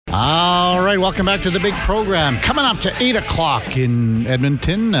right, welcome back to the big program. Coming up to 8 o'clock in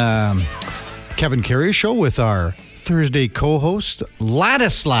Edmonton, Kevin Karius show with our Thursday co-host,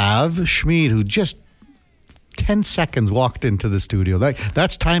 Ladislav Schmid, who just 10 seconds walked into the studio.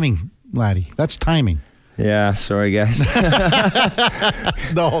 That's timing, Laddie. That's timing. Yeah, sorry, guys.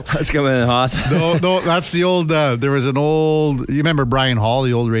 No. It's coming in hot. No, that's the old, there was an old, you remember Brian Hall,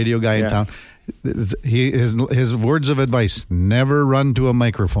 the old radio guy in town? His words of advice, never run to a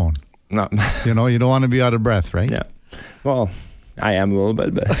microphone. No. You know, you don't want to be out of breath, right? Yeah. Well, I am a little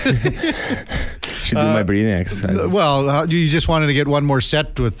bit, but should do my breathing exercises. Well, you just wanted to get one more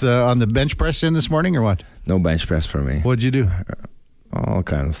set with on the bench press in this morning, or what? No bench press for me. What'd you do? All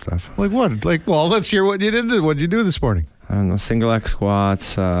kind of stuff. Like what? Well, let's hear what you did. What did you do this morning? I don't know, single leg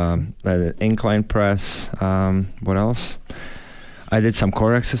squats, incline press. What else? I did some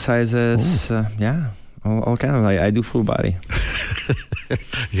core exercises. Yeah. All kind of. I do full body.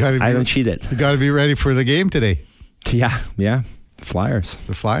 I don't cheat it. You got to be ready for the game today. Yeah. Flyers.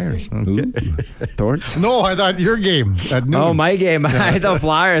 The Flyers. Okay. Torts? No, I thought your game at noon. Oh, my game. I thought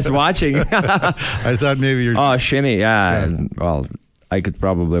Flyers watching. I thought maybe you're... Oh, Shinny, yeah. Well, I could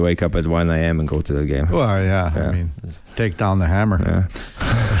probably wake up at 1 a.m. and go to the game. Well, yeah. I mean, take down the hammer.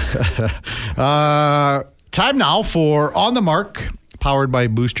 Yeah. Time now for On the Mark, powered by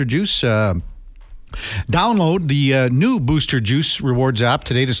Booster Juice. Download the new Booster Juice Rewards app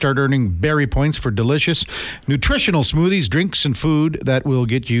today to start earning berry points for delicious, nutritional smoothies, drinks, and food that will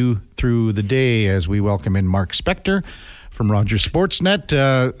get you through the day. As we welcome in Mark Spector from Rogers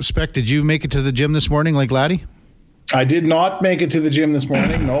Sportsnet. Spec, did you make it to the gym this morning like Laddie? I did not make it to the gym this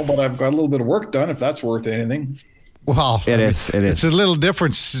morning, no, but I've got a little bit of work done, if that's worth anything. Well, it is. It's a little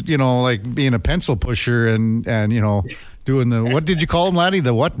difference, like being a pencil pusher and doing the, what did you call them, Laddie?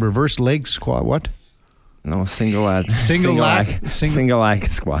 The what? Reverse leg squat, what? No, single leg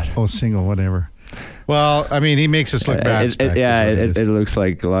squat. Oh, single, whatever. Well, I mean, he makes us look bad. It looks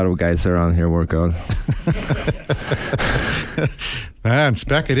like a lot of guys around here work out. Man,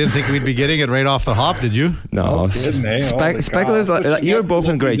 Spec, I didn't think we'd be getting it right off the hop, did you? No. Spec, you're both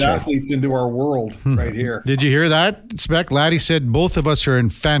in great shape. Athletes into our world right here. Did you hear that, Spec? Laddie said both of us are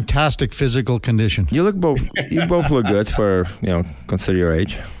in fantastic physical condition. You both look good for, consider your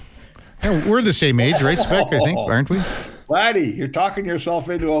age. Yeah, we're the same age, right, Spec, I think, aren't we? Laddie, you're talking yourself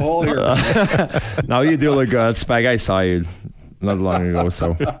into a hole here. No, you do look good, Spec. I saw you not long ago,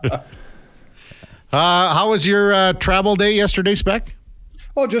 so... How was your travel day yesterday, Spec?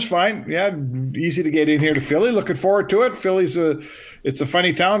 Oh, just fine. Yeah, easy to get in here to Philly. Looking forward to it. Philly's it's a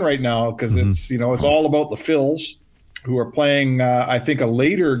funny town right now because it's all about the Phils, who are playing I think a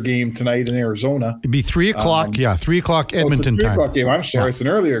later game tonight in Arizona. It'd be 3 o'clock. 3 o'clock Edmonton it's a 3 time. 3 o'clock game. I'm sorry, it's an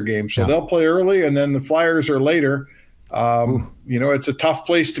earlier game, so they'll play early, and then the Flyers are later. It's a tough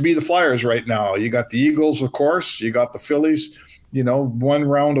place to be the Flyers right now. You got the Eagles, of course. You got the Phillies. One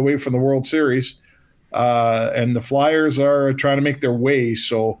round away from the World Series. And the Flyers are trying to make their way,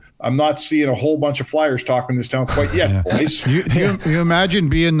 so I'm not seeing a whole bunch of Flyers talking this town quite yet, boys. You imagine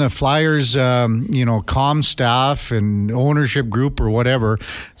being the Flyers, comm staff and ownership group or whatever.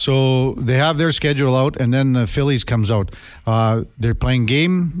 So they have their schedule out, and then the Phillies comes out. They're playing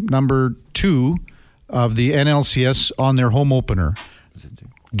game number 2 of the NLCS on their home opener.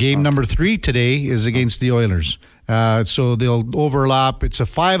 Game number 3 today is against the Oilers. So they'll overlap. It's a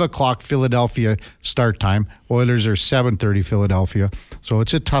 5 o'clock Philadelphia start time. Oilers are 7:30 Philadelphia. So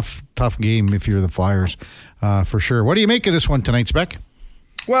it's a tough game if you're the Flyers, for sure. What do you make of this one tonight, Spec?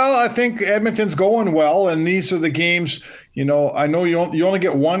 Well, I think Edmonton's going well, and these are the games. I know you only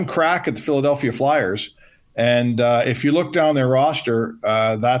get one crack at the Philadelphia Flyers. And if you look down their roster,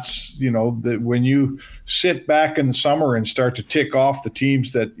 that's, when you sit back in the summer and start to tick off the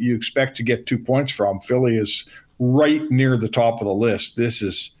teams that you expect to get 2 points from, Philly is right near the top of the list. This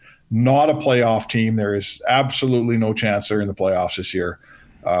is not a playoff team. There is absolutely no chance they're in the playoffs this year.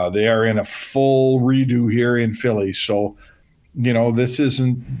 They are in a full redo here in Philly. So, this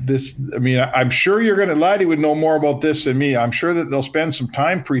isn't this. I mean, I'm sure Laddie would know more about this than me. I'm sure that they'll spend some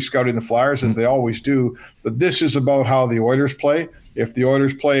time pre-scouting the Flyers, as they always do. But this is about how the Oilers play. If the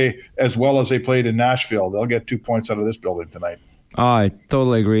Oilers play as well as they played in Nashville, they'll get 2 points out of this building tonight. Oh, I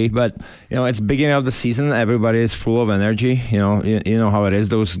totally agree. But, it's beginning of the season. Everybody is full of energy. You know how it is.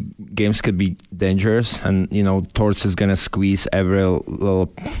 Those games could be dangerous. And, Torts is going to squeeze every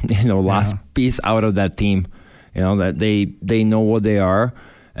little, last piece out of that team. That they know what they are,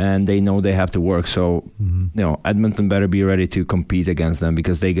 and they know they have to work. So, Edmonton better be ready to compete against them,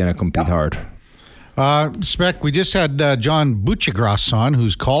 because they're going to compete hard. Spec, we just had John Buchagras on,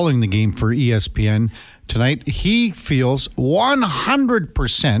 who's calling the game for ESPN tonight. He feels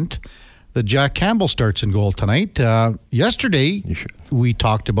 100% that Jack Campbell starts in goal tonight. Yesterday, we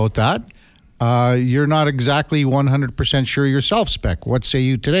talked about that. You're not exactly 100% sure yourself, Spec. What say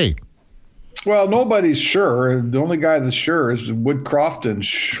you today? Well, nobody's sure. The only guy that's sure is Woodcroft and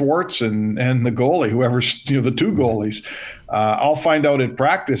Schwartz and the goalie, whoever's the two goalies. I'll find out at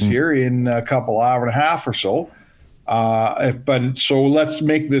practice here in a hour and a half or so. But so let's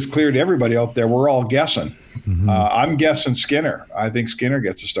make this clear to everybody out there. We're all guessing. I'm guessing Skinner. I think Skinner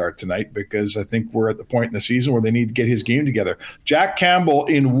gets a start tonight because I think we're at the point in the season where they need to get his game together. Jack Campbell,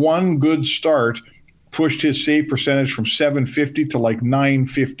 in one good start, pushed his save percentage from 750 to like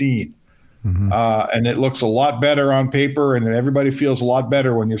 915. And it looks a lot better on paper, and everybody feels a lot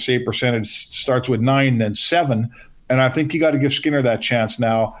better when your save percentage starts with 9 than 7. And I think you got to give Skinner that chance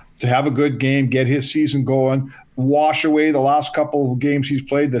now to have a good game, get his season going, wash away the last couple of games he's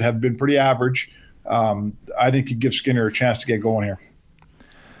played that have been pretty average. I think you give Skinner a chance to get going here.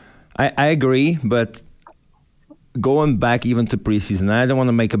 I agree, but going back even to preseason, I don't want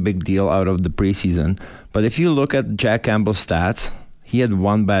to make a big deal out of the preseason, but if you look at Jack Campbell's stats, he had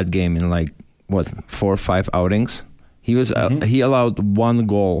one bad game in 4 or 5 outings. He was he allowed 1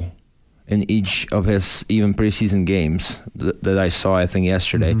 goal in each of his even preseason games that I saw, I think,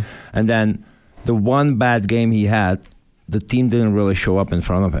 yesterday. And then the one bad game he had, the team didn't really show up in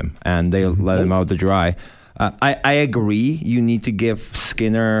front of him, and they let him out to dry. I agree. You need to give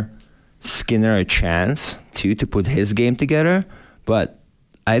Skinner a chance to put his game together, but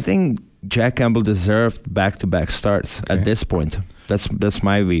I think Jack Campbell deserved back-to-back starts at this point. That's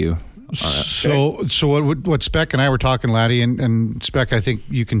my view. So what Spec and I were talking, Laddie, and Spec, I think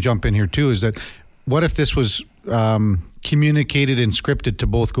you can jump in here too, is that what if this was communicated and scripted to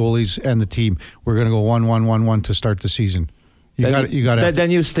both goalies and the team? We're going to go 1-1-1-1 to start the season. You got to.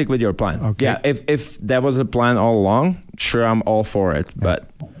 Then you stick with your plan. Okay. Yeah, if that was the plan all along, sure, I'm all for it. But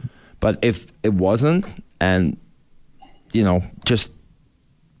if it wasn't, and just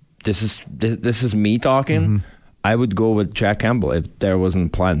this is me talking. I would go with Jack Campbell if there wasn't a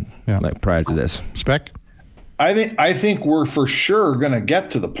plan prior to this. Spec? I think we're for sure going to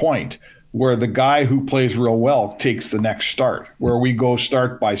get to the point where the guy who plays real well takes the next start, where we go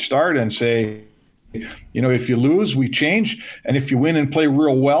start by start and say, if you lose, we change. And if you win and play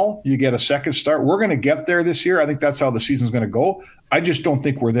real well, you get a second start. We're going to get there this year. I think that's how the season's going to go. I just don't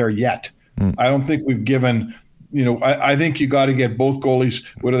think we're there yet. I don't think we've given... I think you got to get both goalies,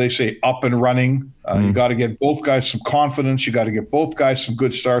 what do they say, up and running. You got to get both guys some confidence. You got to get both guys some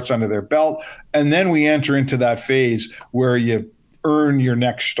good starts under their belt. And then we enter into that phase where you earn your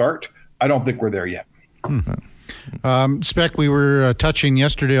next start. I don't think we're there yet. Spec, we were touching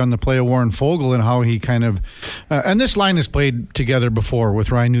yesterday on the play of Warren Foegele and how he kind of, and this line has played together before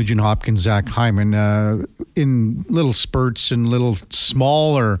with Ryan Nugent-Hopkins, Zach Hyman, in little spurts and little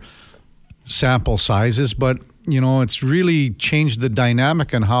smaller sample sizes, but it's really changed the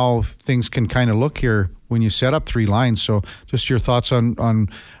dynamic and how things can kind of look here when you set up 3 lines. So just your thoughts on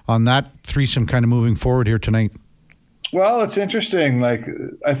that threesome kind of moving forward here tonight. Well, it's interesting.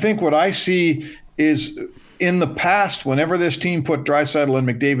 I think what I see is in the past, whenever this team put Draisaitl and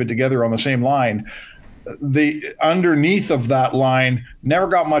McDavid together on the same line, the underneath of that line never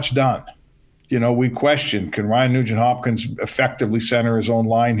got much done. We question, can Ryan Nugent-Hopkins effectively center his own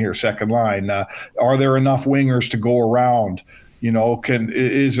line here, second line? Are there enough wingers to go around?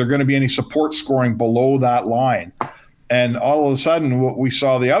 Is there going to be any support scoring below that line? And all of a sudden, what we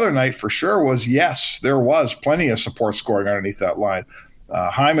saw the other night for sure was, yes, there was plenty of support scoring underneath that line.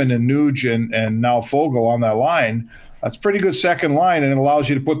 Hyman and Nuge and now Foegele on that line, that's pretty good second line, and it allows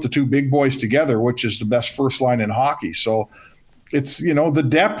you to put the 2 big boys together, which is the best first line in hockey. So it's, the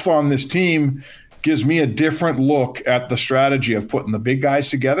depth on this team gives me a different look at the strategy of putting the big guys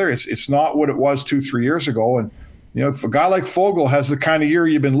together. It's not what it was 2-3 years ago. And, if a guy like Foegele has the kind of year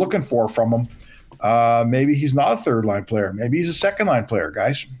you've been looking for from him, maybe he's not a third line player. Maybe he's a second line player,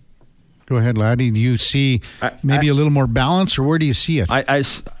 guys. Go ahead, Laddie. Do you see maybe a little more balance, or where do you see it?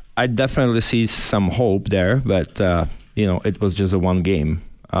 I definitely see some hope there, but, it was just a one game.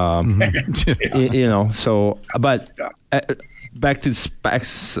 Back to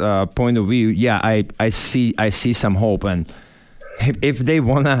Spec's point of view, I see some hope, and if they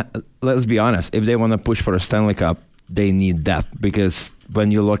wanna, let's be honest, if they wanna push for a Stanley Cup, they need depth, because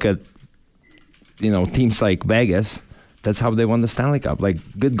when you look at teams like Vegas, that's how they won the Stanley Cup,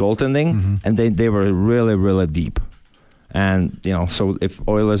 good goaltending, and they were really, really deep, and so if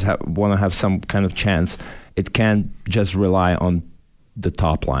Oilers want to have some kind of chance, it can't just rely on the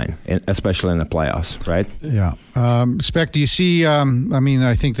top line, especially in the playoffs, right? Yeah. Spec, do you see,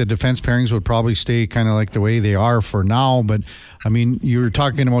 I think the defense pairings would probably stay kind of like the way they are for now, but, you're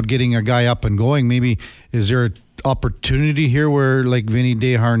talking about getting a guy up and going. Maybe is there an opportunity here where, like, Vinny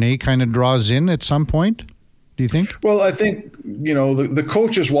Desharnais kind of draws in at some point, do you think? Well, I think, the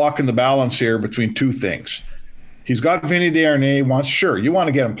coach is walking the balance here between two things. He's got Vinny Desharnais, you want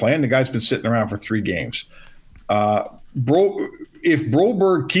to get him playing. The guy's been sitting around for 3 games. If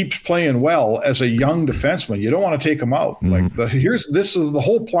Broberg keeps playing well as a young defenseman, you don't want to take him out. Mm-hmm. The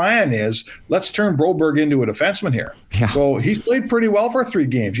whole plan is let's turn Broberg into a defenseman here. Yeah. So he's played pretty well for 3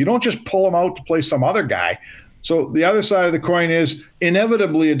 games. You don't just pull him out to play some other guy. So the other side of the coin is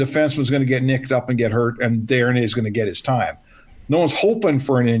inevitably a defenseman's going to get nicked up and get hurt, and Desharnais is going to get his time. No one's hoping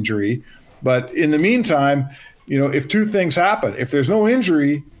for an injury, but in the meantime, if 2 things happen, if there's no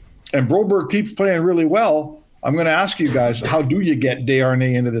injury and Broberg keeps playing really well, I'm going to ask you guys, how do you get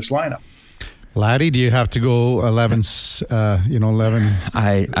Desharnais into this lineup? Laddie, do you have to go 11? 11.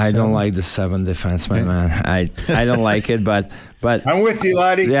 I don't like the 7 defenseman, man. I don't like it, but I'm with you,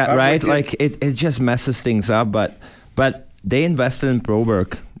 Laddie. Yeah, right. Like it just messes things up. But they invested in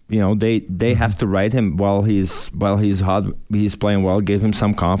Broberg. They have to ride him while he's hot. He's playing well. Give him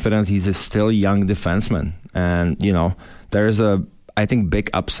some confidence. He's a still young defenseman, and there's I think big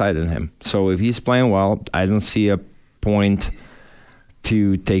upside in him. So if he's playing well, I don't see a point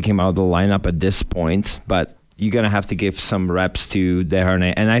to take him out of the lineup at this point. But you're gonna have to give some reps to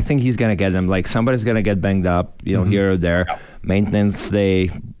Desharnais, and I think he's gonna get them. Like somebody's gonna get banged up, here or there, maintenance day,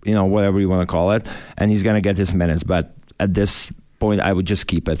 whatever you want to call it, and he's gonna get his minutes. But at this point, I would just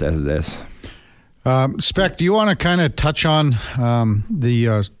keep it as it is. Spec, do you want to kind of touch on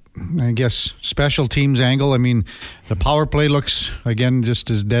the special teams angle? The power play looks, again, just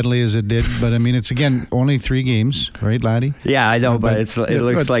as deadly as it did. But, it's, again, only 3 games, right, Laddie? Yeah, I know, but it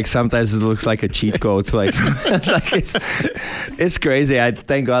looks like sometimes it looks like a cheat code. Like it's crazy. I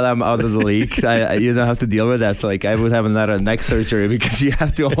thank God I'm out of the league. You don't have to deal with that. Like I would have another neck surgery because you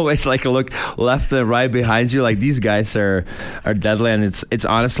have to always look left and right behind you. Like these guys are deadly, and it's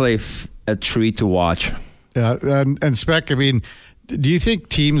honestly a treat to watch. Yeah, and Spec, do you think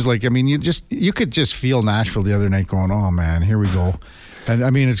teams you could just feel Nashville the other night going, oh man, here we go. And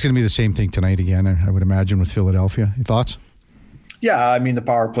it's going to be the same thing tonight again, I would imagine, with Philadelphia. Your thoughts? Yeah, the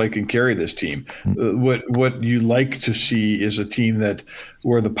power play can carry this team. What you like to see is a team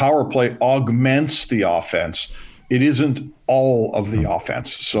where the power play augments the offense. It isn't all of the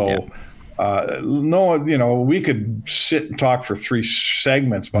offense. So we could sit and talk for 3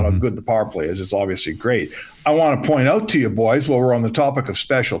 segments about how good the power play is. It's obviously great. I want to point out to you boys, while we're on the topic of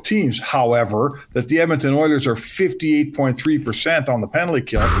special teams, however, that the Edmonton Oilers are 58.3% on the penalty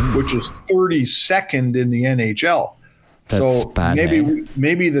kill, which is 32nd in the NHL. That's bad,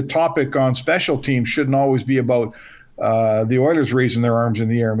 maybe the topic on special teams shouldn't always be about the Oilers raising their arms in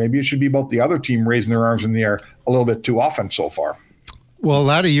the air. Maybe it should be about the other team raising their arms in the air a little bit too often so far. Well,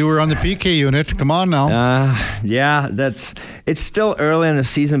 Laddie, you were on the PK unit. Come on now. It's still early in the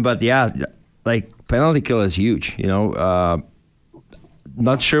season, but penalty kill is huge. Not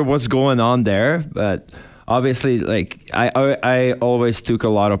sure what's going on there, but obviously, I always took a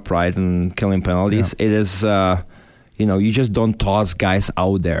lot of pride in killing penalties. Yeah. It is, you just don't toss guys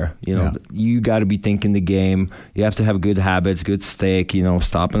out there. You got to be thinking the game. You have to have good habits, good stick.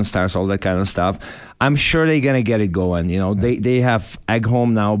 Stop and starts, all that kind of stuff. I'm sure they're gonna get it going. They have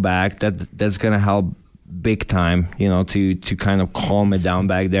Eggholm now back. That's gonna help big time. To kind of calm it down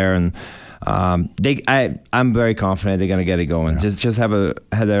back there, and I'm very confident they're gonna get it going. Yeah. Just had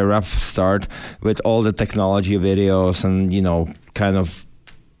a rough start with all the technology videos and kind of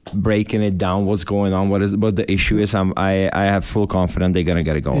breaking it down, what's going on, what the issue is. I have full confidence they're gonna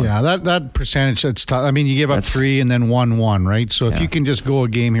get it going. Yeah, that percentage, it's tough. You give up 3 and then 1-1, right? So if you can just go a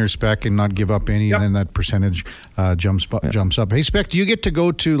game here, Spec, and not give up any, and then that percentage jumps up. Hey, Spec, do you get to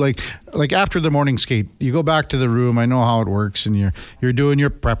go to like after the morning skate? You go back to the room. I know how it works, and you're doing your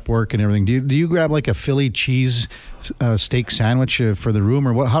prep work and everything. Do you grab like a Philly cheese steak sandwich for the room,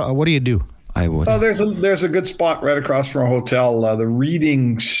 or what do you do? I would. Oh, there's a good spot right across from a hotel, the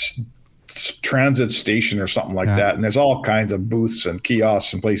Reading Transit Station or something like that, and there's all kinds of booths and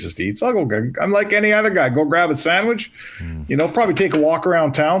kiosks and places to eat. So I'll go. I'm like any other guy. Go grab a sandwich. Probably take a walk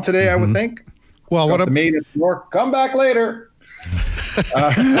around town today. I would think. Well, what the maid at work? Come back later.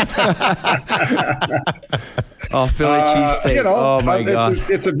 Philly cheesesteak. Oh my God.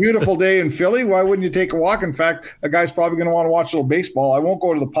 It's a beautiful day in Philly. Why wouldn't you take a walk? In fact, a guy's probably going to want to watch a little baseball. I won't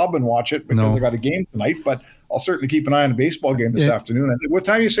go to the pub and watch it because I got a game tonight, but I'll certainly keep an eye on the baseball game this afternoon. What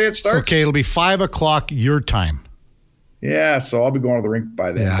time do you say it starts? Okay, it'll be 5:00 your time. Yeah, so I'll be going to the rink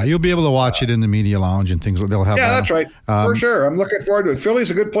by then. Yeah, you'll be able to watch it in the media lounge and things. They'll have. Yeah, that's right. For sure. I'm looking forward to it. Philly's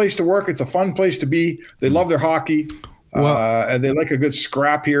a good place to work. It's a fun place to be. They love their hockey. And they like a good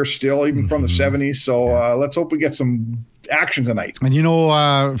scrap here still, even from the 70s. So let's hope we get some action tonight.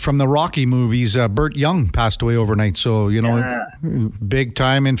 And from the Rocky movies, Burt Young passed away overnight. So, big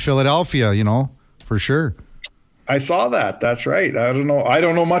time in Philadelphia, for sure. I saw that. That's right. I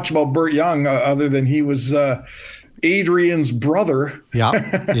don't know much about Burt Young other than he was Adrian's brother.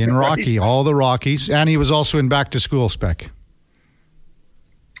 Yeah, in Rocky, all the Rockies. And he was also in Back to School, Spec.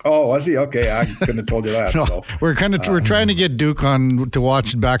 Oh, was he? Okay, I couldn't have told you that. No, so. we're trying to get Duke on to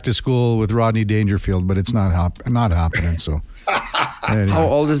watch Back to School with Rodney Dangerfield, but it's not happening. So, anyway. How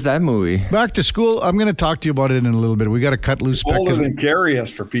old is that movie? Back to School. I'm going to talk to you about it in a little bit. We got to cut loose. Older than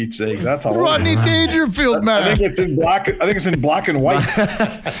Karius, for Pete's sake. That's how Rodney Dangerfield, man. I think it's in black and white.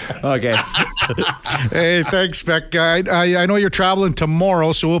 Okay. Hey, thanks, Spec. I know you're traveling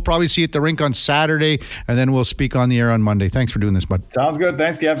tomorrow, so we'll probably see you at the rink on Saturday, and then we'll speak on the air on Monday. Thanks for doing this, bud. Sounds good.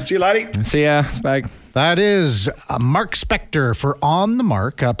 Thanks, Kev. See you, laddie. See ya, Spec. That is Mark Spector for On the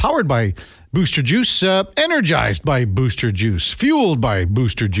Mark, powered by Booster Juice, energized by Booster Juice, fueled by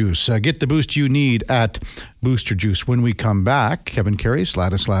Booster Juice. Get the boost you need at Booster Juice. When we come back, Kevin Karius,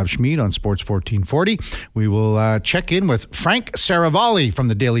 Ladislav Schmid on Sports 1440. We will check in with Frank Saravalli from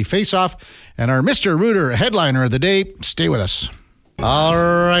the Daily Faceoff and our Mr. Rooter headliner of the day. Stay with us. All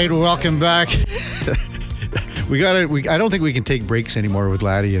right, welcome back. I don't think we can take breaks anymore with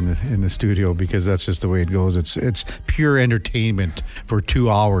Laddie in the studio because that's just the way it goes. It's pure entertainment for 2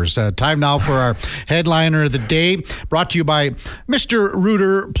 hours. Time now for our headliner of the day, brought to you by Mr.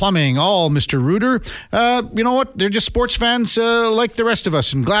 Rooter Plumbing. All Mr. Rooter. You know what? They're just sports fans like the rest of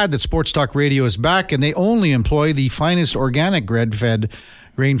us, and glad that Sports Talk Radio is back, and they only employ the finest organic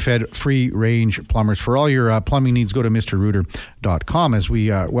grain-fed, free-range plumbers. For all your plumbing needs, go to mrrooter.com as we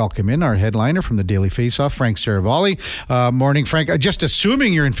welcome in our headliner from the Daily Faceoff, Frank Saravalli. Morning, Frank. Just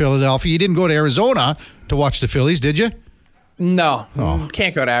assuming you're in Philadelphia, you didn't go to Arizona to watch the Phillies, did you? No,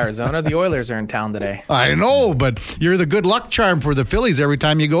 can't go to Arizona. The Oilers are in town today. I know, but you're the good luck charm for the Phillies. Every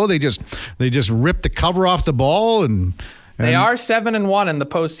time you go, they just rip the cover off the ball and... They are 7-1 in the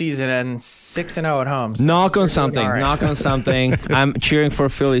postseason and 6-0 at home. So knock on something. Right. Knock on something. I'm cheering for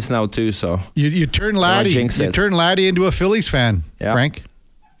Phillies now too. So you turn Laddie. You turn Laddie into a Phillies fan, Frank.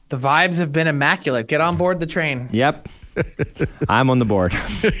 The vibes have been immaculate. Get on board the train. Yep, I'm on the board.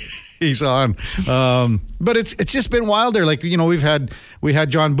 He's on. But it's just been wild there. Like, we had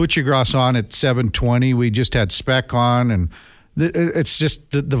John Butchergross on at 7:20. We just had Spec on, and it's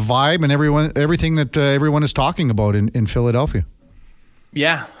just the vibe and everything that everyone is talking about in Philadelphia.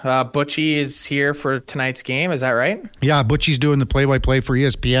 Yeah, Butchie is here for tonight's game. Is that right? Yeah, Butchie's doing the play-by-play for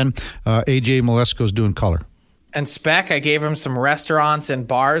ESPN. AJ Molesko's doing color. And Spec, I gave him some restaurants and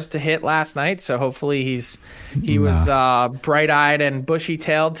bars to hit last night, so hopefully he was bright-eyed and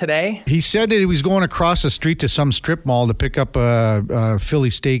bushy-tailed today. He said that he was going across the street to some strip mall to pick up a Philly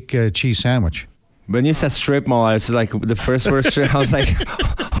steak cheese sandwich. When you said strip mall, it's like the first word strip. I was like,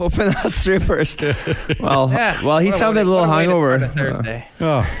 open that strippers. Well, he sounded a little hungover. Thursday.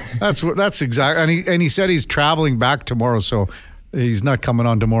 Oh, that's exactly. And he said he's traveling back tomorrow, so he's not coming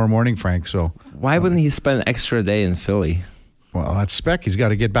on tomorrow morning, Frank. So why wouldn't he spend an extra day in Philly? Well, that's Spec. He's got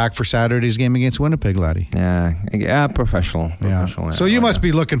to get back for Saturday's game against Winnipeg, laddie. Yeah, professional. Yeah. So you must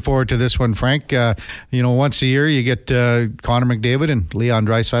be looking forward to this one, Frank. Once a year you get Connor McDavid and Leon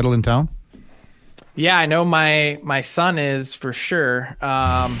Draisaitl in town. Yeah, I know my son is for sure.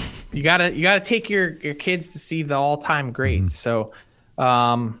 You gotta take your kids to see the all-time greats. So,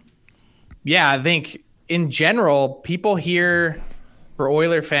 I think in general, people here for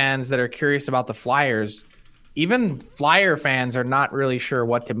Oiler fans that are curious about the Flyers, even Flyer fans are not really sure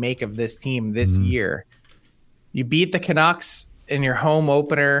what to make of this team this year. You beat the Canucks in your home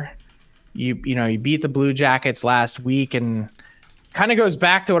opener. You beat the Blue Jackets last week, and kind of goes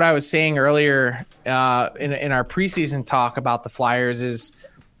back to what I was saying earlier in our preseason talk about the Flyers. Is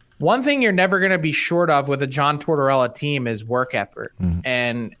one thing you're never going to be short of with a John Tortorella team is work effort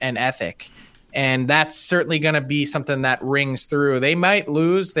and ethic. And that's certainly going to be something that rings through. They might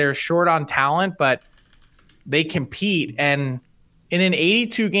lose. They're short on talent, but they compete. And in an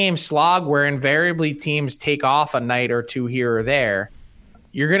 82-game slog where invariably teams take off a night or two here or there,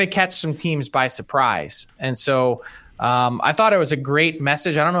 you're going to catch some teams by surprise. And so I thought it was a great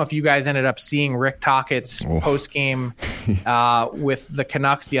message. I don't know if you guys ended up seeing Rick Tockett's post-game with the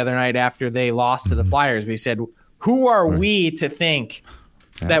Canucks the other night after they lost to the Flyers. But he said, who are we to think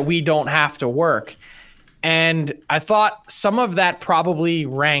that we don't have to work? And I thought some of that probably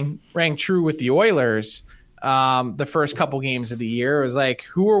rang true with the Oilers. the first couple games of the year. It was like,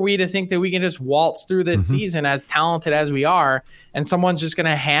 who are we to think that we can just waltz through this season as talented as we are, and someone's just going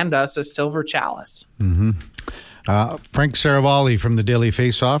to hand us a silver chalice? Frank Saravalli from the Daily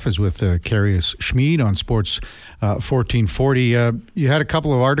Face-Off is with Karius Schmid on Sports 1440. You had a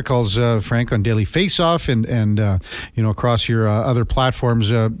couple of articles, Frank, on Daily Face-Off and across your other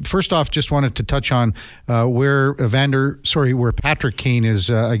platforms. First off, just wanted to touch on where Patrick Kane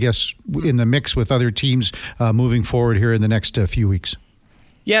is, I guess, in the mix with other teams moving forward here in the next few weeks.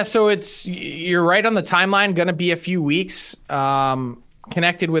 Yeah, so you're right on the timeline. Going to be a few weeks.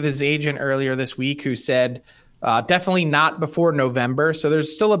 Connected with his agent earlier this week, who said definitely not before November. So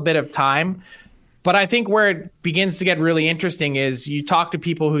there's still a bit of time. But I think where it begins to get really interesting is you talk to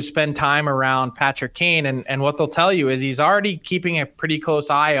people who spend time around Patrick Kane, and what they'll tell you is he's already keeping a pretty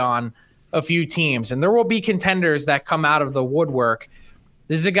close eye on a few teams. And there will be contenders that come out of the woodwork.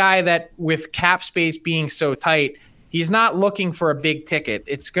 This is a guy that, with cap space being so tight, he's not looking for a big ticket.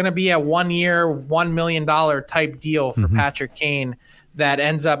 It's going to be a 1 year, $1 million type deal for Patrick Kane that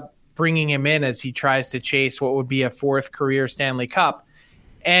ends up bringing him in as he tries to chase what would be a fourth career Stanley Cup.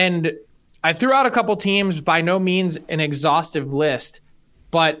 And I threw out a couple teams, by no means an exhaustive list,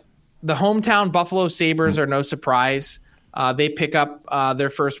 but the hometown Buffalo Sabres are no surprise. They pick up their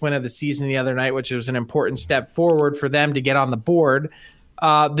first win of the season the other night, which was an important step forward for them to get on the board.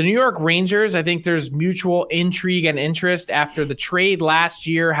 The New York Rangers, I think there's mutual intrigue and interest after the trade last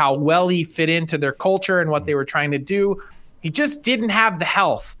year, how well he fit into their culture and what they were trying to do. He just didn't have the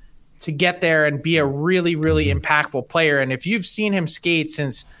health to get there and be a really, really impactful player. And if you've seen him skate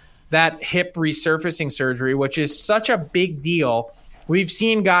since that hip resurfacing surgery, which is such a big deal, we've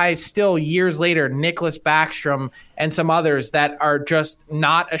seen guys still years later, Nicholas Backstrom and some others, that are just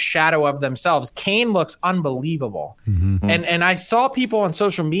not a shadow of themselves. Kane looks unbelievable. And I saw people on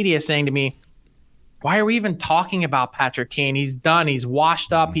social media saying to me, why are we even talking about Patrick Kane? He's done. He's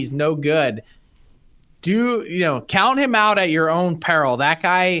washed up. He's no good. Count him out at your own peril. That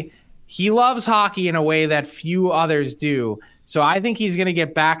guy, he loves hockey in a way that few others do. So I think he's going to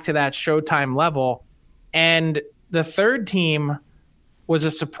get back to that Showtime level. And the third team was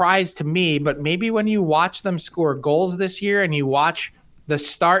a surprise to me, but maybe when you watch them score goals this year and you watch the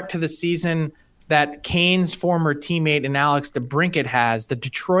start to the season that Kane's former teammate and Alex DeBrincat has, the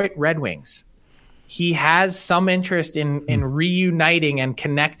Detroit Red Wings. He has some interest in reuniting and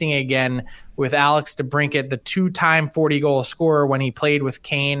connecting again with Alex DeBrincat, the two-time 40-goal scorer when he played with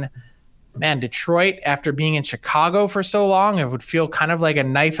Kane. Man, Detroit, after being in Chicago for so long, it would feel kind of like a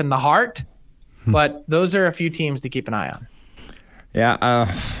knife in the heart. But those are a few teams to keep an eye on.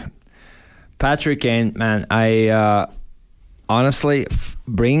 Yeah, Patrick Kane, man, I honestly,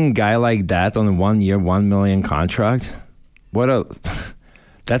 bring a guy like that on a 1 year, $1 million contract,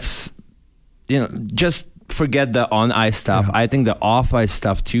 that's, just forget the on-ice stuff. Yeah. I think the off-ice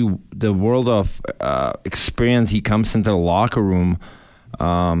stuff too, the world of experience he comes into the locker room,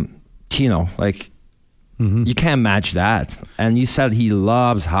 you can't match that. And you said he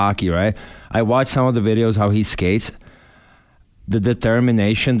loves hockey, right? I watched some of the videos how he skates. The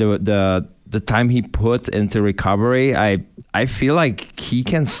determination, the time he put into recovery, I feel like he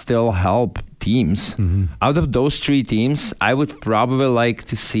can still help teams. Out of those three teams, I would probably like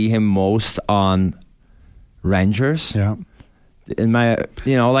to see him most on Rangers. Yeah. In my,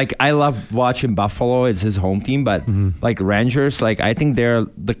 I love watching Buffalo. It's his home team, but Rangers, I think they're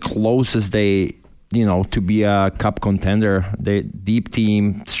the closest they, to be a cup contender. They deep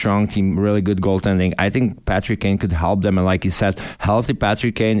team, strong team, really good goaltending. I think Patrick Kane could help them. And like you said, healthy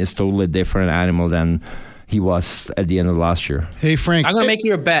Patrick Kane is totally different animal than he was at the end of last year. Hey, Frank. I'm going to make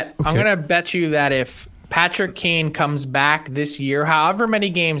you a bet. Okay. I'm going to bet you that if Patrick Kane comes back this year, however many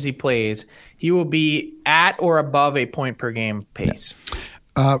games he plays, he will be at or above a point per game pace.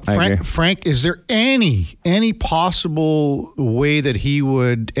 Frank, is there any possible way that he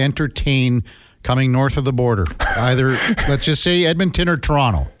would entertain coming north of the border? Either, let's just say, Edmonton or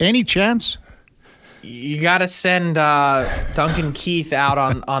Toronto. Any chance? You got to send Duncan Keith out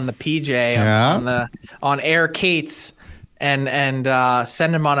on the PJ, on Air Cates, and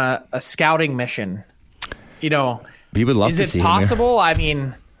send him on a scouting mission. We would love to see him. Is it possible? I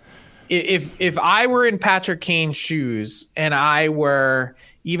mean, if I were in Patrick Kane's shoes and I were,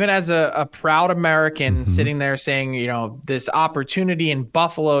 even as a proud American, sitting there saying, this opportunity in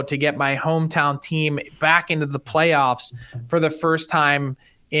Buffalo to get my hometown team back into the playoffs for the first time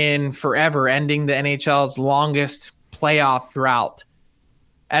in forever, ending the NHL's longest playoff drought,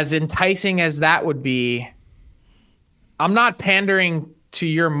 as enticing as that would be, I'm not pandering to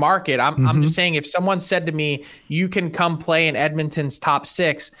your market. I'm just saying, if someone said to me, you can come play in Edmonton's top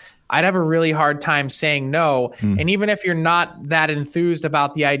six, I'd have a really hard time saying no. And even if you're not that enthused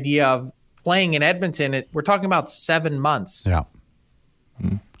about the idea of playing in Edmonton, we're talking about 7 months. Yeah.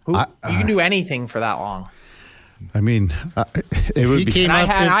 You can do anything for that long. I mean, if he came up,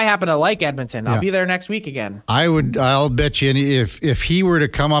 I happen to like Edmonton. I'll be there next week again. I'll bet you if he were to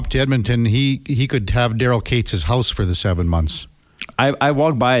come up to Edmonton, he could have Daryl Cates' house for the 7 months. I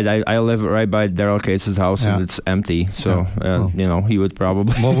walk by it. I live right by Daryl Cates' house, and it's empty. So he would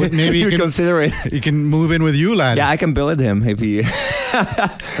probably maybe he would consider it. He can move in with you, lad. Yeah, I can billet him if he.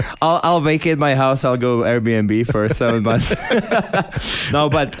 I'll vacate my house. I'll go Airbnb for 7 months. No,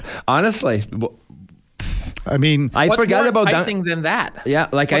 but honestly. I mean, what's forgot more about enticing than that. Yeah,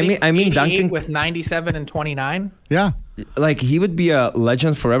 like I mean, Duncan with 97 and 29. Yeah, like he would be a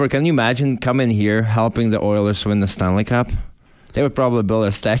legend forever. Can you imagine coming here helping the Oilers win the Stanley Cup? They would probably build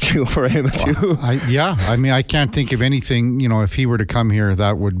a statue for him too. I mean, I can't think of anything. If he were to come here,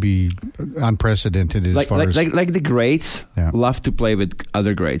 that would be unprecedented as far as like the greats love to play with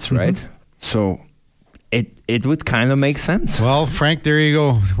other greats, right? So. It would kind of make sense. Well, Frank, there you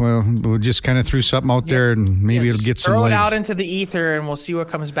go. Well, we'll just kind of threw something out there, and maybe it'll get some legs. Throw it out into the ether, and we'll see what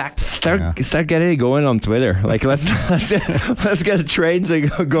comes back. Start getting it going on Twitter. Like let's get a train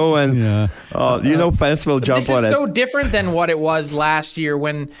to go and fans will jump on it. This is so different than what it was last year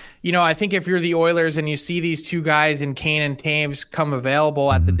when I think if you're the Oilers and you see these two guys in Kane and Taves come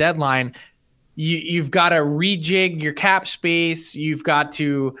available at the deadline, you've got to rejig your cap space. You've got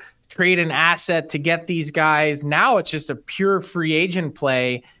to trade an asset to get these guys. Now it's just a pure free agent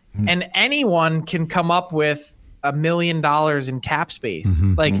play, and anyone can come up with $1 million in cap space.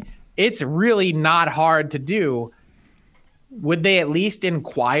 It's really not hard to do. Would they at least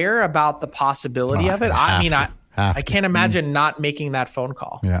inquire about the possibility of it? I can't imagine not making that phone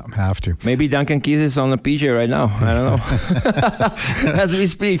call. Yeah, have to. Maybe Duncan Keith is on the PJ right now. I don't know. As we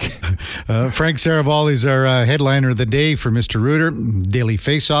speak. Frank Saravalli is our headliner of the day for Mr. Reuter. Daily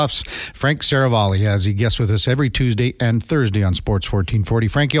Faceoffs. Frank Saravalli, as he guests with us every Tuesday and Thursday on Sports 1440.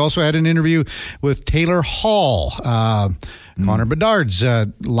 Frank, you also had an interview with Taylor Hall, Connor Bedard's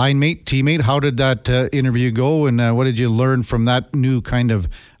line mate, teammate. How did that interview go, and what did you learn from that new kind of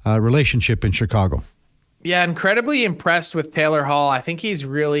relationship in Chicago? Yeah, incredibly impressed with Taylor Hall. I think he's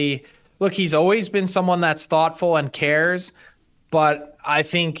he's always been someone that's thoughtful and cares, but I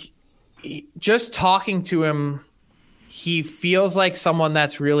think just talking to him, he feels like someone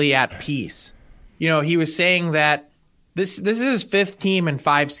that's really at peace. He was saying that this is his 5th team in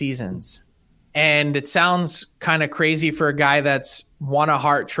 5 seasons, and it sounds kind of crazy for a guy that's won a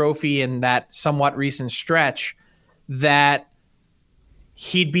Hart Trophy in that somewhat recent stretch that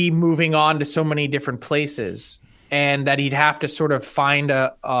he'd be moving on to so many different places and that he'd have to sort of find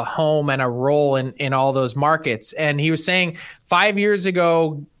a home and a role in all those markets. And he was saying 5 years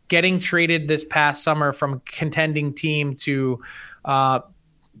ago, getting traded this past summer from a contending team to a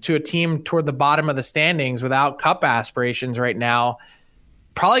team toward the bottom of the standings without cup aspirations right now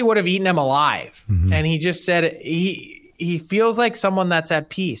probably would have eaten him alive. And he just said he feels like someone that's at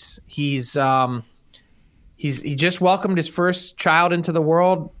peace. He just welcomed his first child into the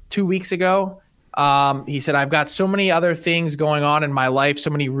world 2 weeks ago. He said, I've got so many other things going on in my life, so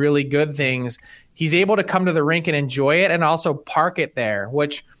many really good things. He's able to come to the rink and enjoy it and also park it there,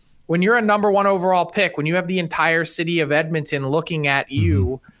 which when you're a number 1 overall pick, when you have the entire city of Edmonton looking at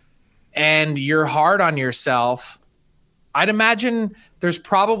you and you're hard on yourself, I'd imagine there's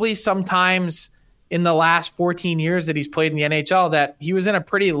probably some times in the last 14 years that he's played in the NHL that he was in a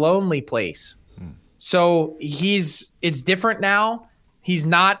pretty lonely place. So it's different now. He's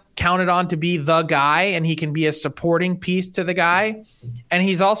not counted on to be the guy, and he can be a supporting piece to the guy. And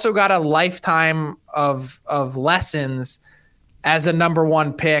he's also got a lifetime of lessons as a number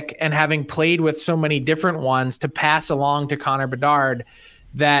 1 pick and having played with so many different ones to pass along to Connor Bedard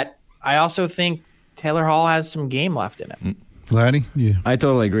that I also think Taylor Hall has some game left in it. Laddie? Yeah. I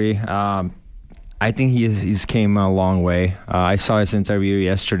totally agree. I think he's came a long way. I saw his interview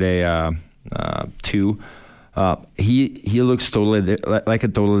yesterday too. He looks totally like a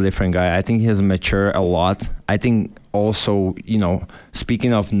totally different guy. I think he has matured a lot. I think also,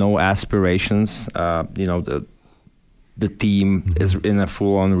 speaking of no aspirations, the team is in a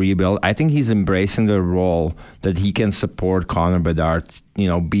full-on rebuild. I think he's embracing the role that he can support Connor Bedard,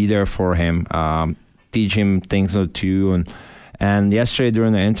 be there for him, teach him things or two. And yesterday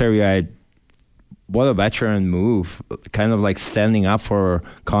during the interview, what a veteran move, kind of like standing up for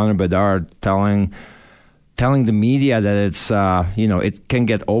Connor Bedard, telling the media that it's, it can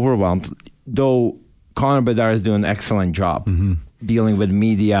get overwhelmed, though Connor Bedard is doing an excellent job dealing with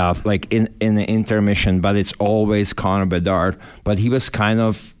media, like in the intermission, but it's always Connor Bedard. But he was kind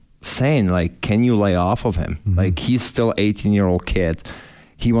of saying, like, can you lay off of him? Like, he's still 18-year-old kid.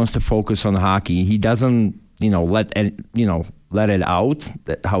 He wants to focus on hockey. He doesn't, let it out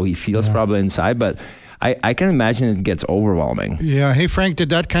how he feels probably inside, but I can imagine it gets overwhelming. Yeah. Hey, Frank, did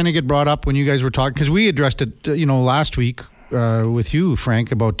that kind of get brought up when you guys were talking? Because we addressed it, last week with you,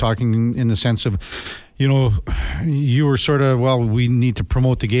 Frank, about talking in the sense of, you were sort of, we need to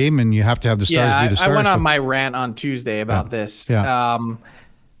promote the game and you have to have the stars be the stars. I went on my rant on Tuesday about this. Yeah.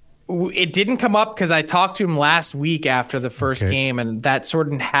 It didn't come up because I talked to him last week after the first game, and that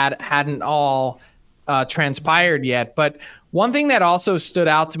sort of hadn't all transpired yet. But one thing that also stood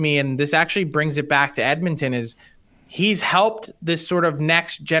out to me, and this actually brings it back to Edmonton, is he's helped this sort of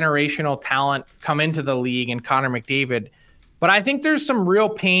next generational talent come into the league in Connor McDavid. But I think there's some real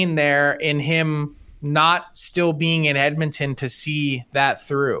pain there in him not still being in Edmonton to see that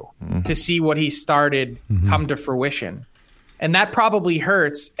through, to see what he started come to fruition. And that probably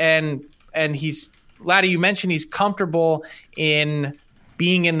hurts. And Laddie, you mentioned he's comfortable in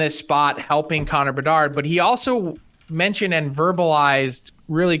being in this spot, helping Connor Bedard, but he also mentioned and verbalized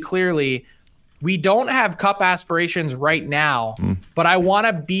really clearly, we don't have cup aspirations right now, but I want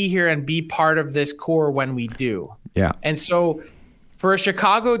to be here and be part of this core when we do. Yeah. And so for a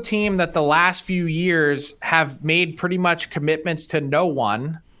Chicago team that the last few years have made pretty much commitments to no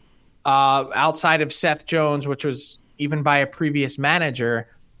one outside of Seth Jones, which was even by a previous manager,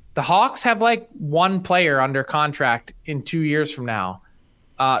 the Hawks have like one player under contract in 2 years from now.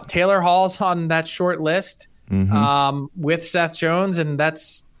 Taylor Hall's on that short list with Seth Jones, and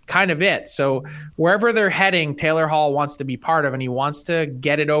that's kind of it. So wherever they're heading, Taylor Hall wants to be part of, and he wants to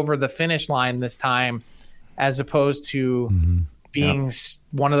get it over the finish line this time, as opposed to being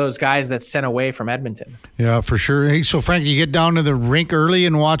one of those guys that's sent away from Edmonton. Yeah, for sure. Hey, so Frank, you get down to the rink early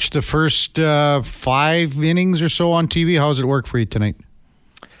and watch the first 5 innings or so on TV. How does it work for you tonight?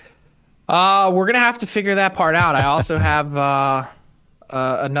 We're going to have to figure that part out. I also have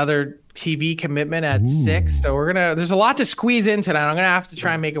another TV commitment at 6, so there's a lot to squeeze in tonight. I'm gonna have to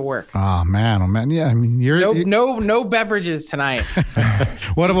try and make it work. Oh man, yeah. I mean, no beverages tonight.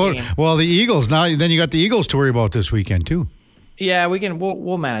 What about the Eagles? Now then, you got the Eagles to worry about this weekend too. Yeah,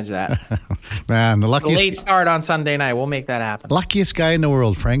 we'll manage that. Man, the luckiest late start on Sunday night. We'll make that happen. Luckiest guy in the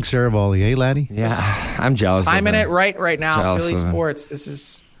world, Frank Saravalli, laddie? Yeah, I'm jealous. Timing it right now, Jealous Philly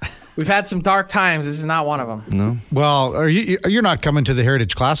sports. We've had some dark times. This is not one of them. No. Well, you're not coming to the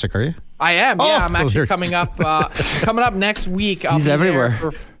Heritage Classic, are you? I am. Yeah, I'm actually coming up next week. He's everywhere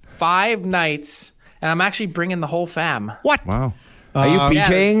for 5 nights, and I'm actually bringing the whole fam. What? Wow. Are you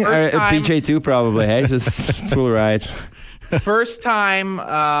PJing? PJ too, probably. Hey, just full ride. First time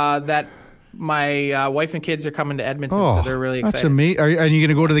that my wife and kids are coming to Edmonton, so they're really excited. That's amazing. Are you going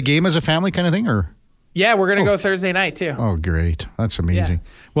to go to the game as a family kind of thing, or? Yeah, we're going to go Thursday night, too. Oh, great. That's amazing.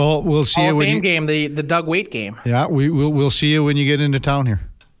 Yeah. Well, we'll see you when you... game, the Doug Waite game. Yeah, we'll see you when you get into town here.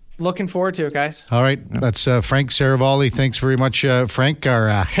 Looking forward to it, guys. All right. That's Frank Saravalli. Thanks very much, Frank.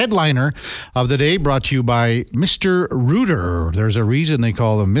 Our headliner of the day brought to you by Mr. Rooter. There's a reason they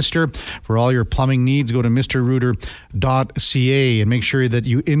call him Mr. For all your plumbing needs, go to mrrooter.ca and make sure that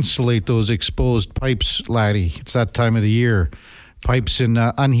you insulate those exposed pipes, laddie. It's that time of the year. Pipes in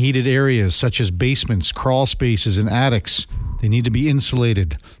unheated areas such as basements, crawl spaces, and attics. They need to be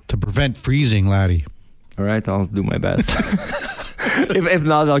insulated to prevent freezing, laddie. All right, I'll do my best. If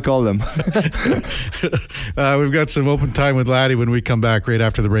not, I'll call them. We've got some open time with Laddie when we come back right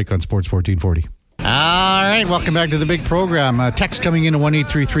after the break on Sports 1440. All right, welcome back to the big program. Text coming in at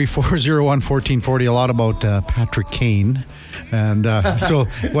 1-833-401-1440. A lot about Patrick Kane. And so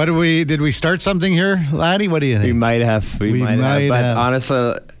did we start something here, Laddie? What do you think? We might have. We might have. But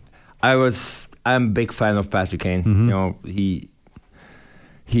honestly, I'm a big fan of Patrick Kane. Mm-hmm.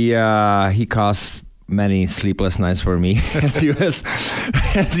 He caused many sleepless nights for me as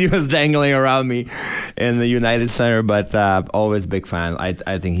he was dangling around me in the United Center, but always big fan.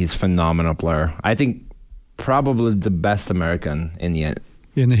 I think he's a phenomenal player. I think probably the best American in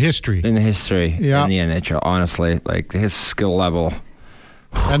the history yeah. in the NHL, honestly. Like his skill level.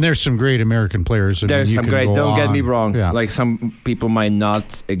 And there's some great American players. There's some great, don't get me wrong. Yeah. Like some people might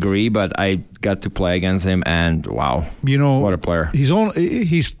not agree, but I got to play against him and wow. What a player.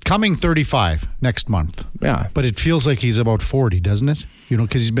 He's coming 35 next month. Yeah. But it feels like he's about 40, doesn't it?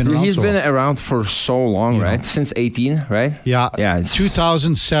 Because he's been around around for so long, right? Since 18, right? Yeah. Yeah.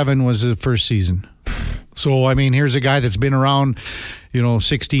 2007 was the first season. So, I mean, here's a guy that's been around,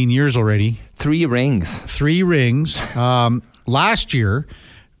 16 years already. 3 rings. 3 rings. Last year,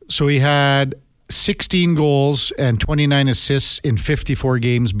 so he had 16 goals and 29 assists in 54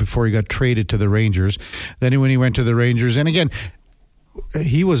 games before he got traded to the Rangers. Then when he went to the Rangers, and again,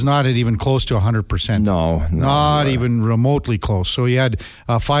 he was not at even close to 100%. No, not even remotely close. So he had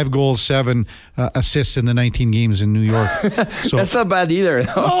 5 goals, 7 assists in the 19 games in New York. So that's not bad either.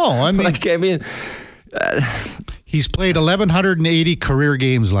 No, I mean, he's played 1,180 career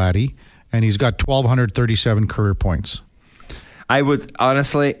games, Laddie, and he's got 1,237 career points. I would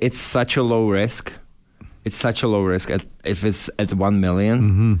honestly, it's such a low risk. It's such a low risk if it's at 1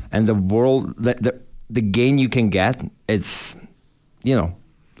 million, and the gain you can get, it's,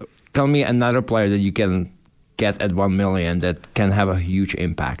 tell me another player that you can get at 1 million that can have a huge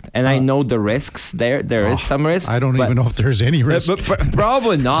impact. And I know the risks there. There is some risk. I don't even know if there's any risk. But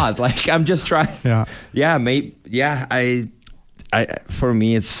probably not. Like, I'm just trying. Yeah. Yeah. Maybe. Yeah. I for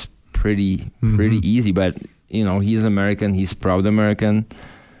me, it's pretty easy. But he's American. He's proud American.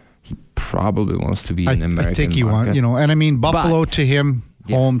 He probably wants to be an American. I think he wants. And I mean, Buffalo to him,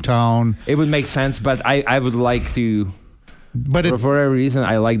 hometown. It would make sense. But I would like to. But for whatever reason,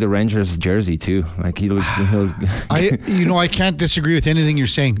 I like the Rangers jersey too. Like he looks. I can't disagree with anything you're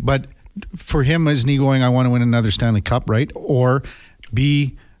saying. But for him, isn't he going, I want to win another Stanley Cup, right? Or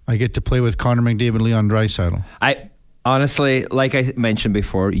B, I get to play with Connor McDavid, Leon Draisaitl. I honestly, like I mentioned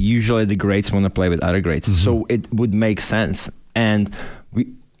before, usually the greats want to play with other greats, so it would make sense. And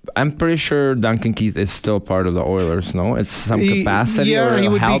I'm pretty sure Duncan Keith is still part of the Oilers. No, it's some capacity. Yeah, or he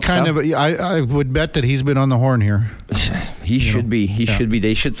would be kind up. of. I would bet that he's been on the horn here. He should be. He should be.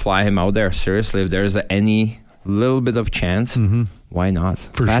 They should fly him out there. Seriously, if there's any little bit of chance, why not?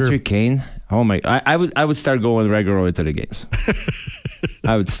 For Patrick Kane. Oh my! I would start going regularly to the games.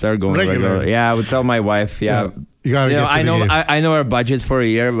 I would start going regularly. Yeah, I would tell my wife. Yeah. You gotta get to I the know. game. I know our budget for a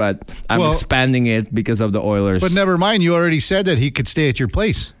year, but I'm expanding it because of the Oilers. But never mind. You already said that he could stay at your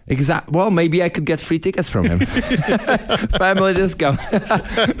place. Exactly. Well, maybe I could get free tickets from him. Family discount.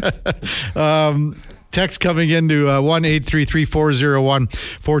 Text coming into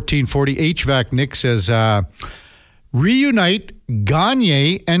 1-833-401-1440. HVAC Nick says, reunite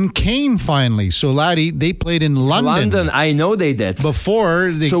Gagne and Kane finally. So, Laddie, they played in London. I know they did.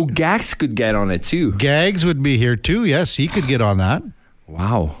 Before. So Gags could get on it too. Gags would be here too. Yes, he could get on that.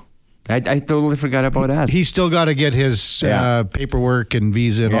 Wow. I totally forgot about that. He's still got to get his paperwork and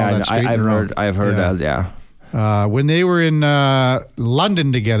visa and all that straightened out. I've heard that, when they were in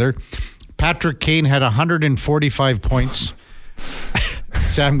London together, Patrick Kane had 145 points.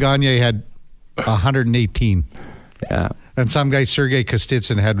 Sam Gagne had 118. Yeah. And some guy, Sergei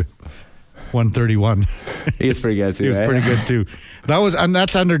Kostitsyn, had 131. He was pretty good too. He was pretty good too.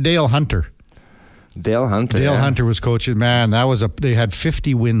 That's under Dale Hunter. Dale Hunter was coaching. Man, they had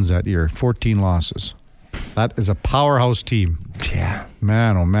 50 wins that year, 14 losses. That is a powerhouse team. Yeah.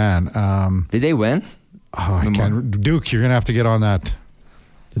 Man, oh man. Did they win? Oh, I can't. Duke, you're gonna have to get on that.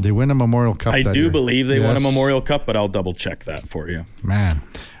 Did they win a Memorial Cup? I that do year? believe they won a Memorial Cup, but I'll double check that for you. Man,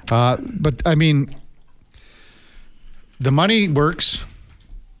 but I mean, the money works.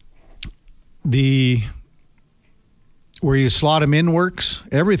 Where you slot him in works.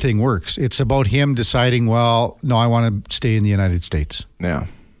 Everything works. It's about him deciding, well, no, I want to stay in the United States. Yeah.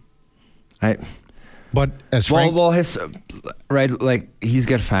 But as Frank... Well, his... Right, like, he's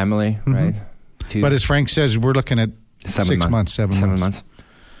got family, right? But as Frank says, we're looking at 7 months.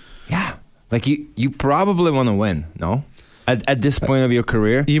 Yeah. Like, you probably want to win, no? At this point of your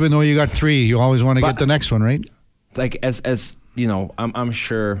career. Even though you got 3, you always want to get the next one, right? Like, as you know, I'm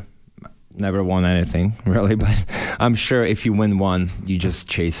sure... Never won anything, really, but I'm sure if you win one, you just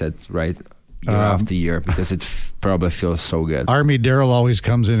chase it, right? Year after year, because it probably feels so good. Army Daryl always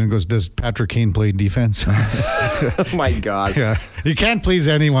comes in and goes, does Patrick Kane play defense? Oh, my God. Yeah. You can't please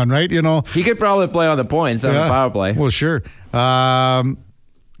anyone, right? You know, he could probably play on the point on the power play. Well, sure.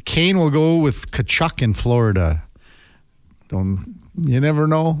 Kane will go with Tkachuk in Florida. You never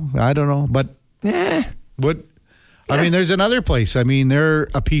know. I don't know. But, I mean, there's another place. I mean, they're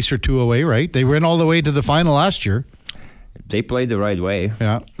a piece or two away, right? They went all the way to the final last year. They played the right way.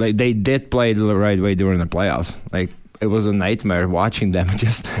 Yeah. Like, they did play the right way during the playoffs. Like, it was a nightmare watching them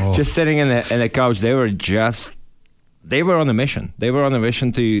just sitting in the couch. They were on a mission. They were on a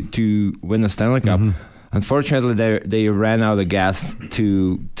mission to win the Stanley Cup. Unfortunately, they ran out of gas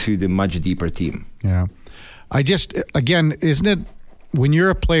to the much deeper team. Yeah. Again, isn't it, when you're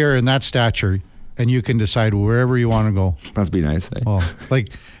a player in that stature, and you can decide wherever you want to go. Must be nice. Eh? Oh,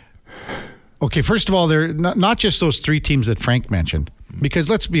 okay, first of all, they're not just those 3 teams that Frank mentioned. Because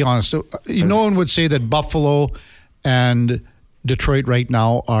let's be honest, no one would say that Buffalo and Detroit right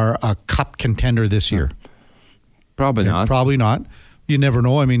now are a cup contender this year. Probably not. Probably not. You never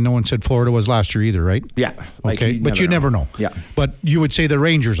know. I mean, no one said Florida was last year either, right? Yeah. Okay, but you never know. Yeah. But you would say the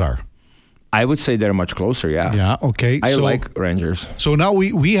Rangers are. I would say they're much closer. Yeah. Yeah. Okay. I like Rangers. So now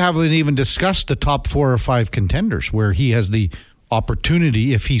we haven't even discussed the top 4 or 5 contenders where he has the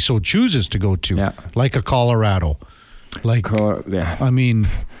opportunity, if he so chooses, to go to, like a Colorado. Like, I mean,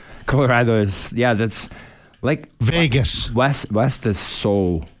 Colorado is that's like Vegas. West is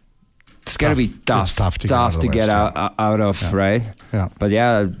so. It's got to be tough. It's tough to get out of, right? Yeah. But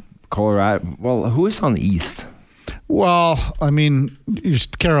Colorado. Well, who is on the East? Well, I mean,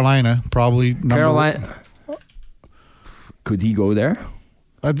 Carolina probably. Carolina. Could he go there?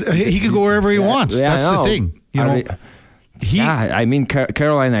 He could go wherever he wants. That's the thing. I mean,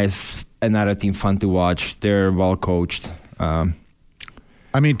 Carolina is another team fun to watch. They're well coached.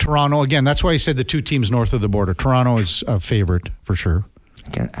 I mean, Toronto, again, that's why I said the 2 teams north of the border. Toronto is a favorite for sure.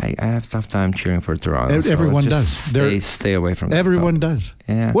 Again, I have a tough time cheering for Toronto. Everyone does. Stay away from everyone does.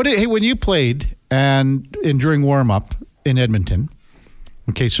 Yeah. When you played and during warm-up in Edmonton,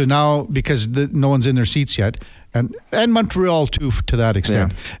 okay, so now because no one's in their seats yet, and Montreal too, to that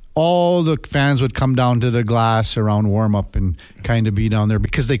extent, all the fans would come down to the glass around warm-up and kind of be down there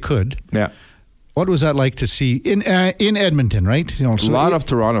because they could. Yeah. What was that like to see in Edmonton, right? A lot of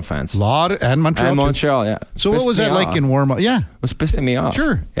Toronto fans. And Montreal. And Montreal, yeah. So what was that like in warm-up? Yeah. It was pissing me off.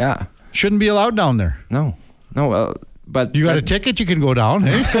 Sure. Yeah. Shouldn't be allowed down there. No, well, but... You got a ticket, you can go down,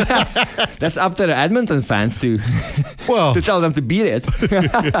 hey? That's up to the Edmonton fans to to tell them to beat it.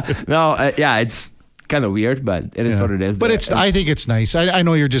 No, it's kind of weird, but it is what it is. But I think it's nice. I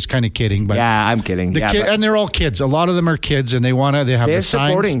know you're just kind of kidding, but I'm kidding. And they're all kids. A lot of them are kids, and they have the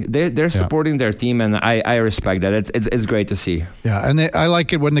signs. They're supporting their team, and I respect that. It's great to see. Yeah, and I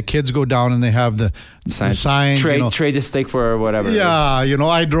like it when the kids go down and they have the signs. Trade the stick for whatever. Yeah,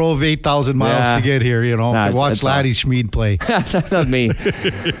 I drove 8,000 miles to get here. To watch Laddie Schmid play. Not me.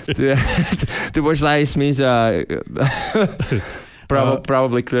 to watch Laddie Schmid's.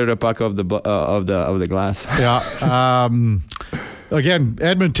 Probably clear the puck of the glass. Yeah. Again,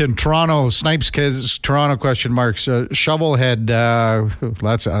 Edmonton, Toronto, Snipes kids, Toronto question marks. Shovelhead.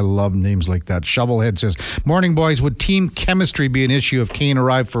 I love names like that. Shovelhead says, "Morning, boys. Would team chemistry be an issue if Kane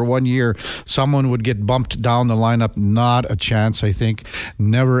arrived for 1 year? Someone would get bumped down the lineup. Not a chance. I think.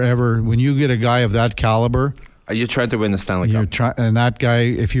 Never ever. When you get a guy of that caliber." Are you trying to win the Stanley Cup? And that guy,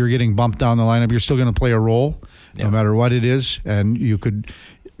 if you're getting bumped down the lineup, you're still going to play a role, no matter what it is. And you could,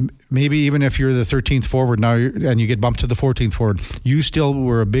 maybe even if you're the 13th forward now and you get bumped to the 14th forward, you still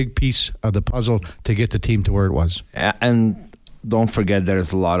were a big piece of the puzzle to get the team to where it was. And don't forget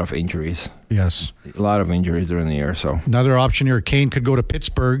there's a lot of injuries. Yes. A lot of injuries during the year. So another option here, Kane could go to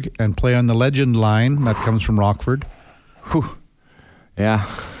Pittsburgh and play on the legend line. That comes from Rockford. Whew. Yeah.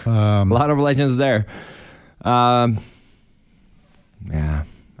 A lot of legends there. I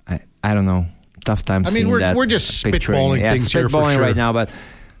don't know. Tough time. I mean, we're just spitballing things here for sure right now, but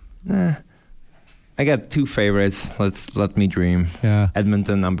I got 2 favorites. Let me dream. Yeah,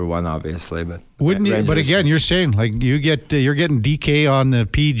 Edmonton number 1, obviously, but wouldn't you? But again, you're saying like you're getting DK on the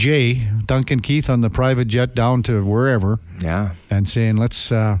PJ, Duncan Keith on the private jet down to wherever. Yeah, and saying let's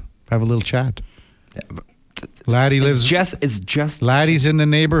have a little chat. Yeah, but Laddie lives. It's just Laddie's in the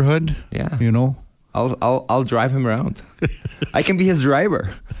neighborhood. Yeah, I'll drive him around. I can be his driver.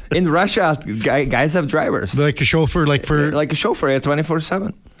 In Russia, guys have drivers. Like a chauffeur, like a chauffeur at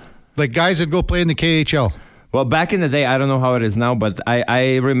 24/7. Like guys that go play in the KHL. Well, back in the day, I don't know how it is now, but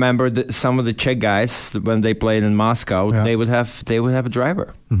I remember that some of the Czech guys when they played in Moscow, they would have a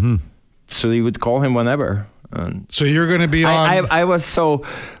driver. Mm-hmm. So you would call him whenever. So you're going to be on.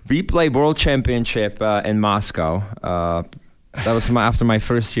 We played World Championship in Moscow. That was after my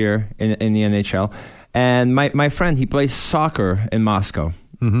first year in the NHL. And my friend, he plays soccer in Moscow.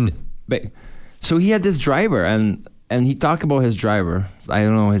 Mm-hmm. So he had this driver, and he talked about his driver. I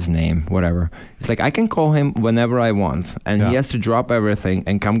don't know his name, whatever. It's like, I can call him whenever I want, and he has to drop everything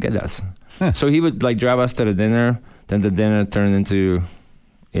and come get us. So he would drive us to the dinner, then the dinner turned into,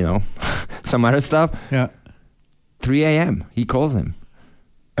 some other stuff. Yeah. 3 a.m. He calls him.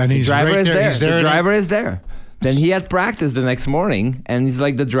 And the driver is there. The driver is there. Then he had practice the next morning, and he's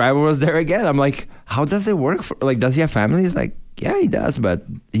like, the driver was there again. I'm like, how does it work? Does he have family? He's like, yeah, he does, but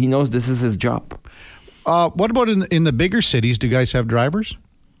he knows this is his job. What about in the bigger cities? Do guys have drivers?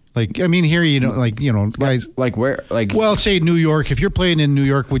 Here, guys. Like where? Well, say New York. If you're playing in New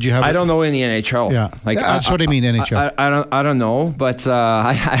York, would you have? I don't know in the NHL. Yeah, that's what I mean. NHL. I don't know, but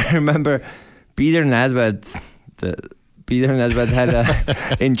I remember Peter Nedved. Peter Nedved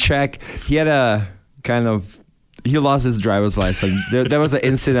had in Czech. He had he lost his driver's license. There was an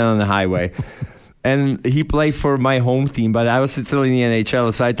incident on the highway. And he played for my home team, but I was still in the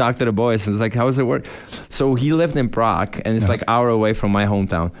NHL. So I talked to the boys and it's like, how does it work? So he lived in Prague and it's like an hour away from my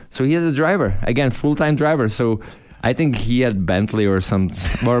hometown. So he had a driver, again, full-time driver. So I think he had Bentley or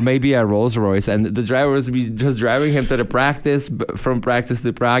maybe a Rolls Royce. And the driver was just driving him to the practice, from practice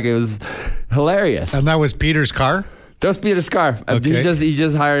to Prague. It was hilarious. And that was Peter's car? That was Peter's car. Okay. He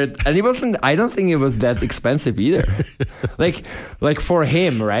just hired, and he wasn't. I don't think it was that expensive either. like for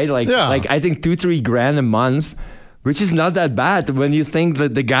him, right? Like I think $2-3 a month, which is not that bad when you think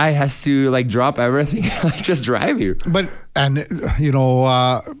that the guy has to like drop everything, like just drive you. But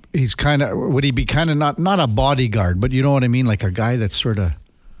he's kind of, would he be kind of not a bodyguard, but you know what I mean, like a guy that's sort of.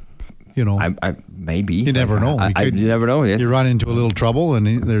 I maybe. You never know. You never know. Yeah. You run into a little trouble, and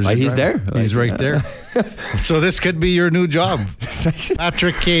he's there. He's right there. So this could be your new job,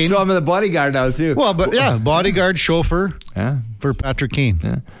 Patrick Kane. So I'm the bodyguard now too. Well, but bodyguard, chauffeur. Yeah. For Patrick Kane.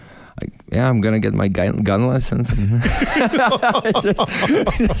 Yeah. I'm gonna get my gun license.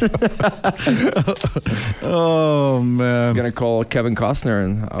 Oh man! I'm gonna call Kevin Costner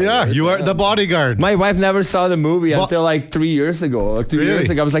and. You are the bodyguard. My wife never saw the movie until like 3 years ago. Like 2 years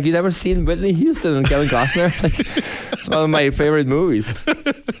ago, I was like, "You never seen Whitney Houston and Kevin Costner?" It's one of my favorite movies.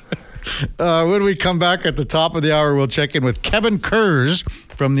 When we come back at the top of the hour, we'll check in with Kevin Kurz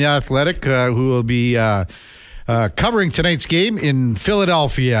from The Athletic, who will be covering tonight's game in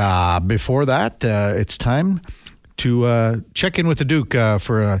Philadelphia. Before that, it's time to check in with the Duke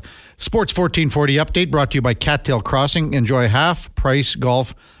for a Sports 1440 update brought to you by Cattail Crossing. Enjoy half-price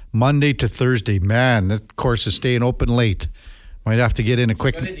golf Monday to Thursday. Man, that course is staying open late. Might have to get in a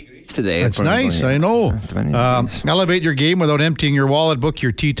quick... Today. That's nice, I know. Elevate your game without emptying your wallet. Book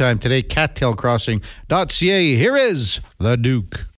your tee time today, cattailcrossing.ca. Here is the Duke.